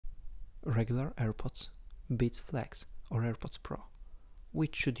Regular AirPods, Beats Flex or AirPods Pro?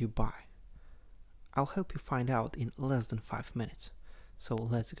 Which should you buy? I'll help you find out in less than 5 minutes, so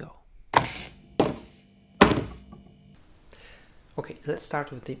let's go. Okay, let's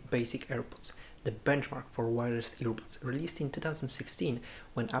start with the basic AirPods, the benchmark for wireless earbuds, released in 2016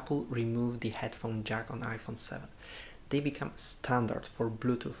 when Apple removed the headphone jack on iPhone 7. They become standard for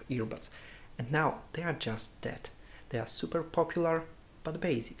Bluetooth earbuds, and now they are just that. They are super popular but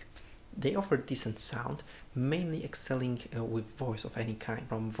basic. They offer decent sound, mainly excelling with voice of any kind,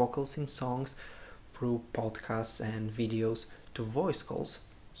 from vocals in songs through podcasts and videos to voice calls,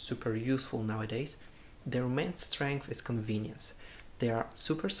 super useful nowadays. Their main strength is convenience. They are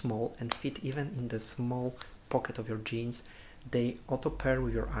super small and fit even in the small pocket of your jeans. They auto pair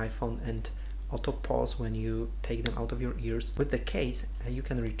with your iPhone and auto pause when you take them out of your ears. With the case, you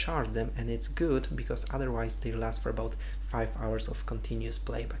can recharge them, and it's good because otherwise they last for about 5 hours of continuous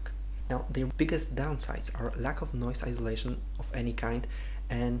playback. Now, their biggest downsides are lack of noise isolation of any kind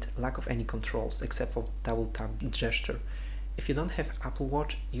and lack of any controls except for double tap gesture. If you don't have Apple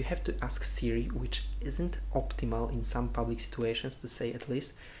Watch, you have to ask Siri, which isn't optimal in some public situations, to say at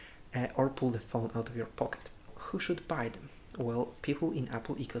least, or pull the phone out of your pocket. Who should buy them? Well, people in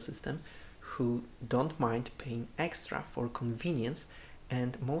Apple ecosystem who don't mind paying extra for convenience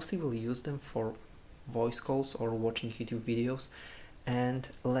and mostly will use them for voice calls or watching YouTube videos, and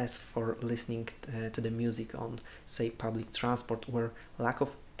less for listening to the music on, say, public transport, where lack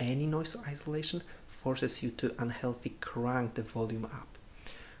of any noise isolation forces you to unhealthy crank the volume up.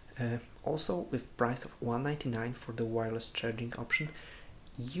 Also, with price of $199 for the wireless charging option,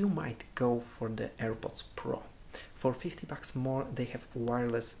 you might go for the AirPods Pro. For $50 more, they have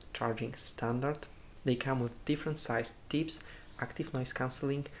wireless charging standard. They come with different size tips, active noise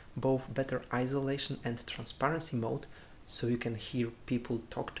cancelling, both better isolation and transparency mode, so you can hear people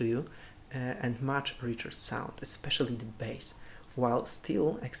talk to you, and much richer sound, especially the bass, while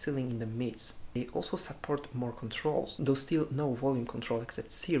still excelling in the mids. They also support more controls, though still no volume control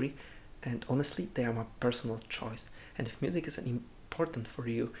except Siri, and honestly they are my personal choice. And if music is important for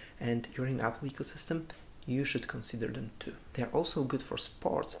you and you're in Apple ecosystem, you should consider them too. They are also good for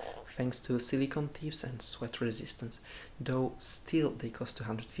sports thanks to silicone tips and sweat resistance, though still they cost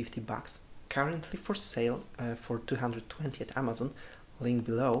 $250. Currently for sale for $220 at Amazon, link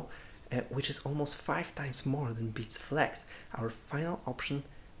below, which is almost 5 times more than Beats Flex, our final option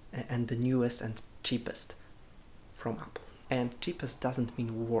and the newest and cheapest from Apple. And cheapest doesn't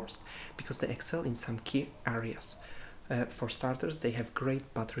mean worst, because they excel in some key areas. For starters, they have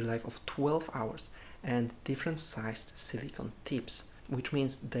great battery life of 12 hours and different sized silicone tips, which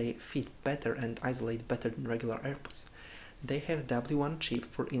means they fit better and isolate better than regular AirPods. They have W1 chip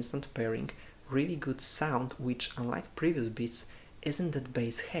for instant pairing, really good sound, which unlike previous Beats isn't that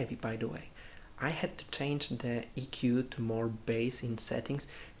bass heavy, by the way. I had to change the EQ to more bass in settings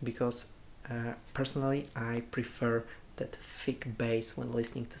because personally I prefer that thick bass when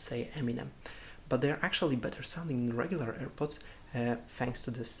listening to, say, Eminem. But they're actually better sounding than regular AirPods thanks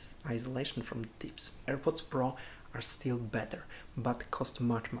to this isolation from the tips. AirPods Pro are still better, but cost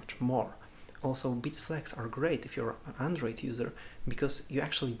much more. Also, Beats Flex are great if you're an Android user because you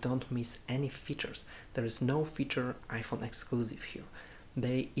actually don't miss any features. There is no feature iPhone exclusive here.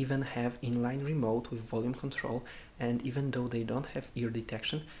 They even have inline remote with volume control, and even though they don't have ear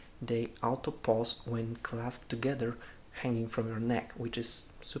detection, they auto pause when clasped together hanging from your neck, which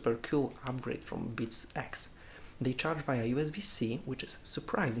is super cool upgrade from Beats X. They charge via USB-C, which is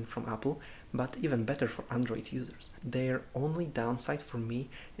surprising from Apple, but even better for Android users. Their only downside for me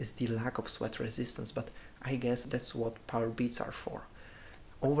is the lack of sweat resistance, but I guess that's what power beats are for.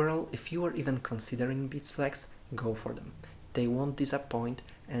 Overall, if you are even considering Beats Flex, go for them. They won't disappoint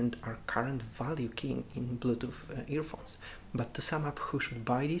and are current value king in Bluetooth earphones. But to sum up, who should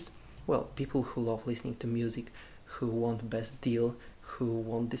buy these? Well, people who love listening to music, who want best deal, who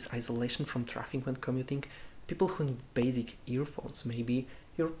want this isolation from traffic when commuting, people who need basic earphones. Maybe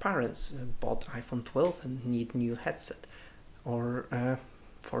your parents bought iPhone 12 and need new headset, or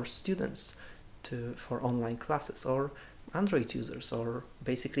for students for online classes, or Android users, or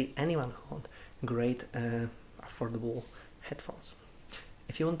basically anyone who wants great affordable headphones.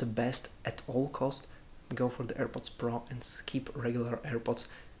 If you want the best at all cost, go for the AirPods Pro and skip regular AirPods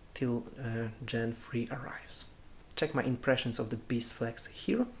till Gen 3 arrives. Check my impressions of the Beats Flex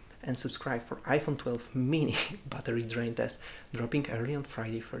here, and subscribe for iPhone 12 mini battery drain test dropping early on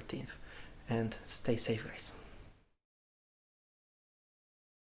Friday 13th. And stay safe, guys.